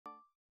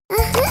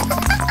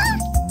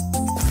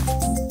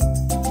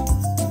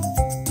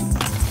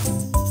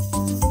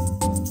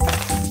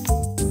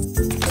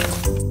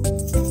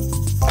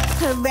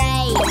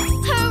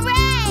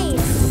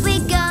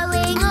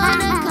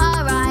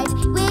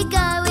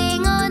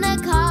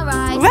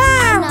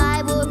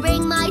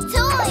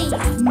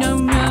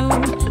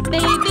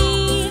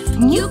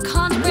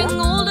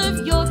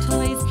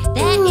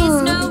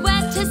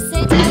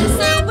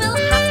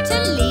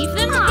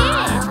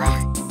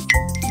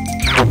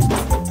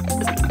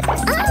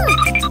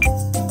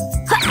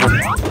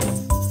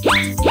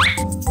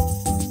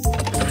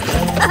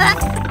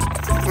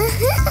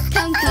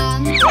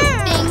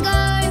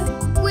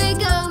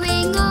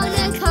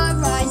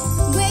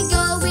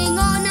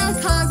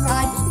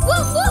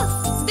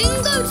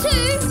Bingo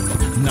too?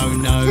 No,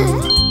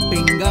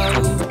 bingo.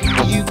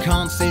 You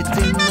can't sit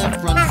in the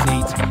front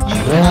seat.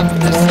 You have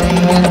to stay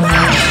at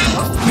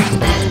home.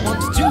 Bingo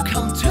wants to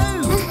come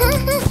too.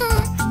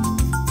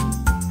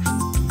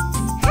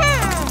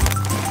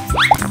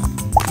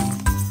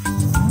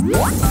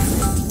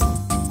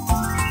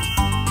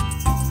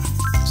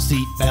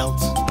 Seatbelt,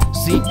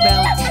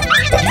 seatbelt.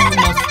 You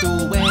must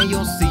all wear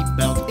your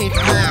seatbelt if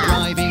you're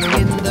driving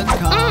in the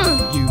car.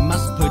 You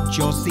must put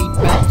your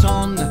seatbelt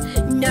on.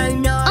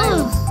 No,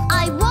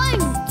 I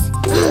won't.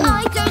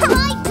 I don't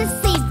like the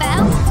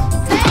seatbelt.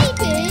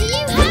 Baby,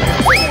 you have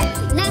to.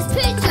 Let's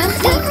put your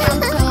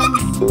seatbelt on.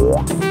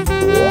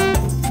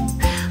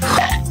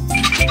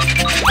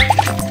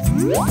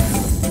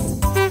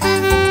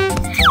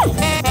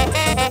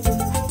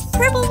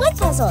 Purple wood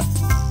puzzle.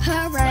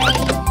 Hooray!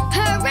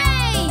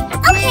 Hooray!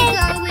 We're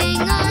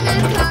going on a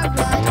car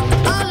ride.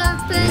 I'll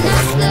open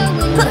up the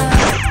window.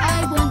 I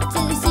want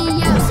to see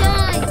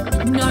outside.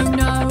 No.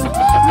 Now,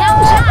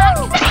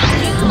 Jack,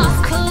 you must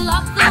pull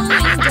up the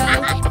window.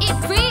 It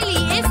really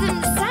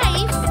isn't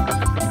safe.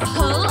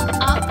 Pull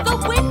up the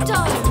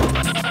window.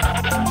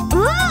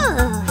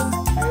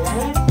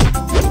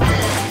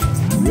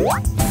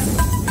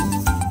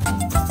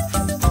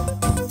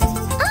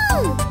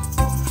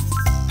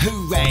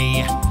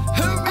 Hooray!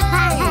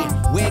 Hooray!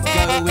 We're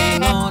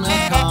going on a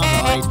car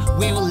ride.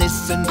 We'll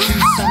listen to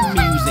some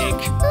music.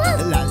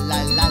 La la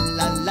la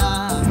la la.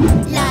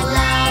 La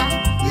la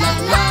la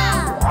la.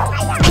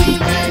 We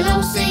will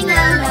all sing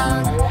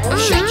along.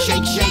 Shake,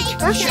 shake, shake,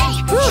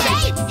 shake,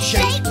 shake,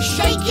 shake,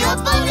 shake your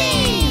body.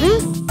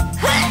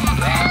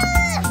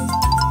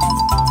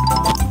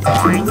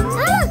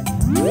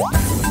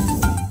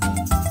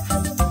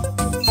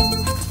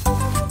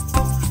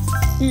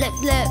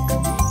 Look,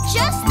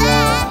 just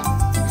there.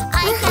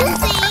 I can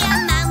see a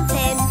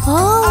mountain.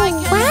 Oh, I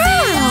can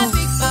see a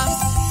big bus.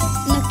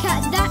 Look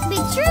at that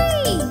big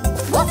tree.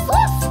 Woof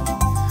woof.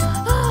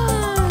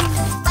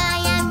 I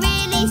am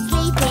really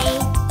sleepy.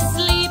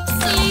 Sleep,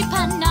 sleep a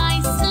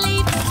nice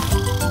sleep.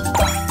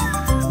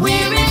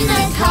 We're in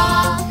the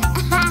car.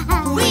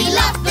 We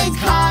love the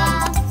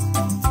car.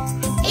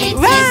 It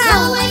is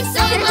always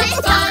so much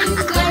fun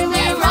when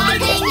we're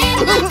riding in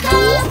the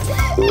car.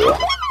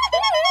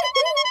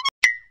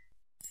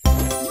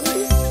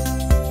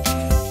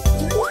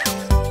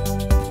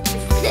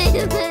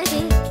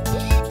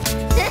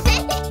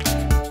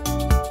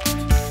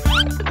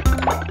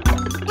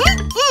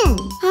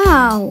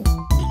 Wow.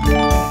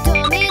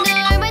 Domino,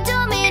 my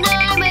domino,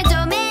 my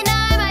domino,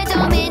 my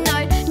domino.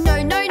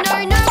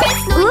 No,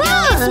 it's not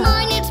yours. It's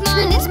mine, it's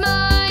mine, it's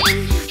mine.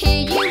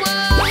 Here you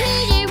are,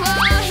 here you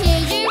are,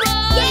 here you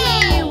are,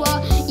 here you are.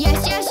 Yes,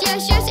 it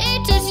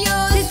is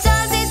yours. It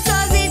does.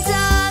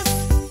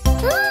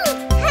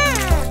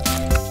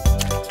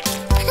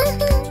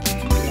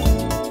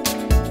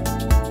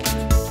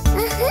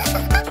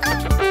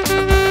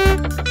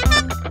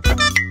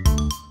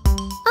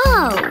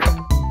 Oh.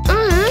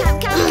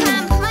 Come,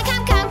 my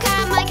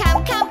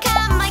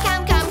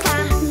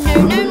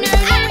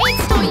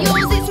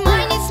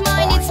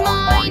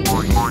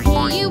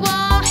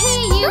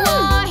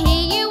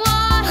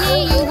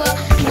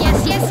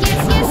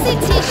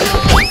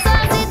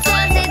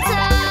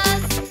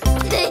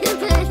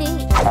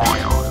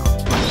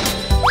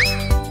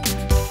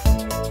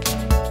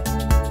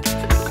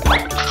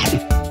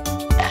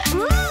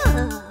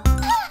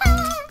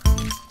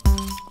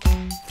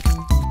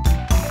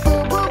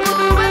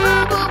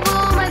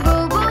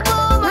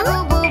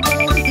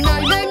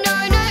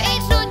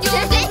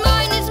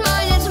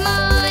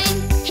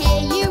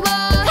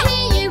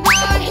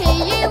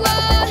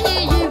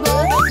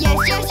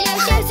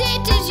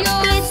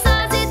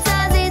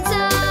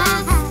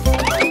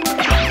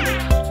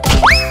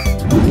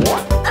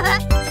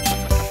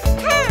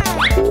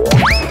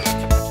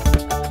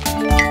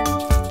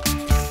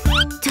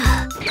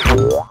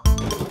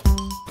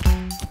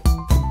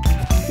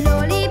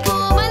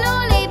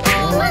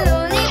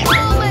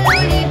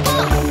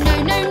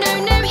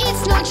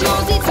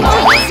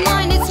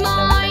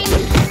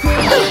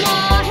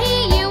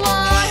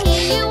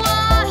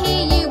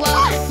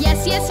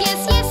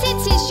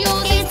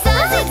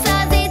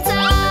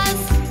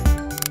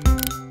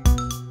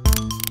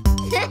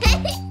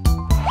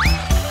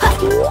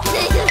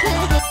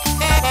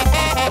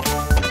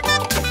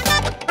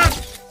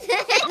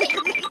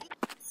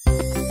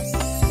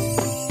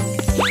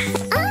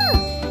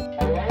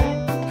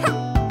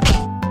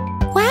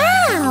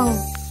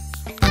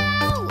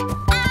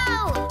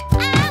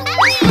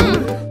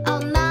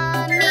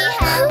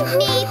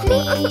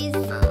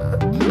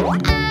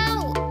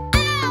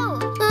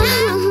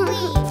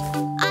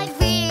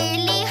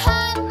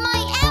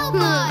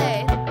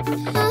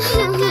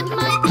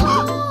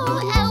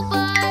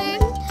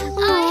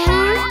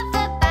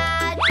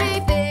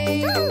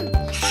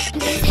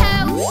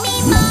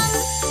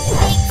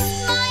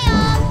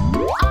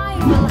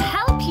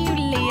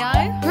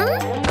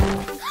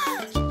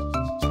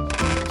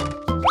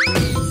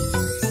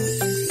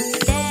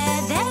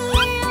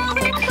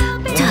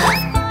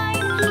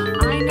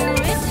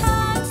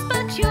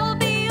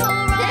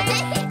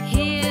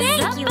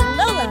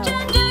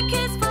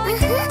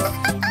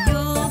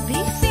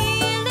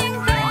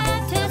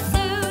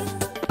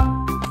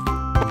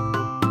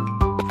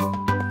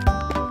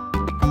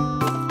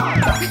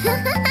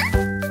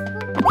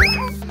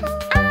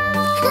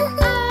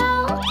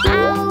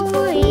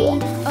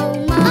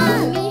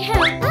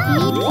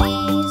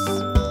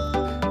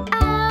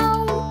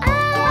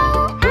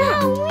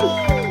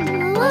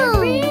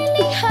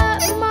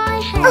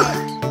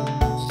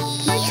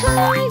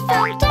I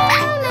fell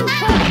down and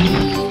hurt me.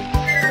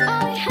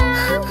 I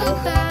have a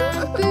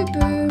bad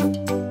boo-boo.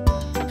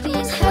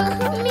 Please help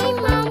me,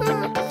 Mum,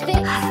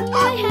 fix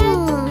my head.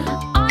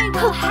 I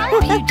will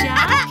help you,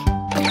 Jack.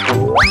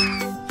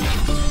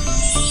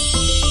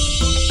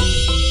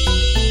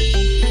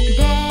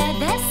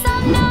 There's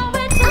some now,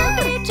 it'll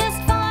be just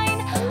fine.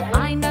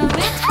 I know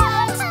it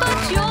hurts, but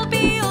you'll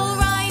be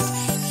alright.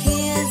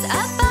 Here's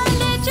a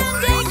bandage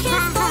and a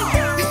kiss for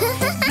you.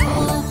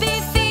 You'll be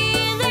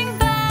feeling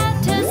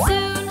better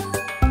soon.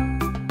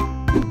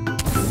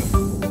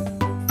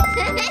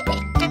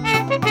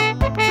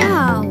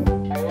 Ow.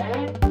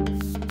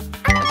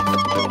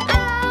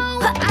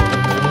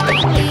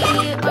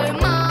 Oh,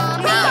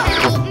 Mommy,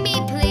 help me,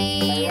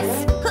 please.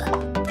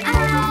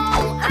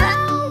 Ow,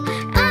 ow,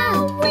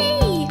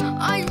 owie!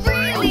 I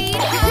really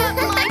hurt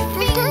my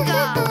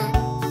finger.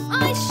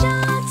 I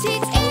shut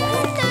it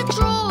in the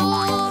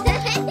drawer.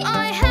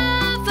 I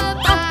have a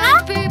bad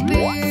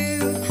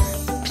boo-boo.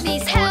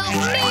 Please help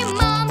me,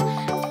 Mum,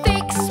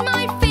 fix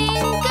my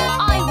finger.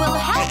 I will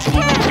help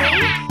you.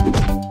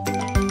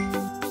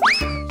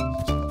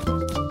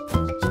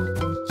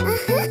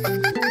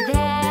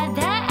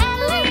 There,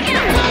 Ellie,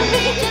 it'll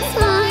be just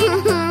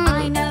fine.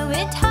 I know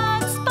it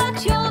hurts, but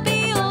you'll be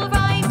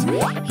alright.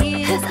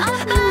 Here's a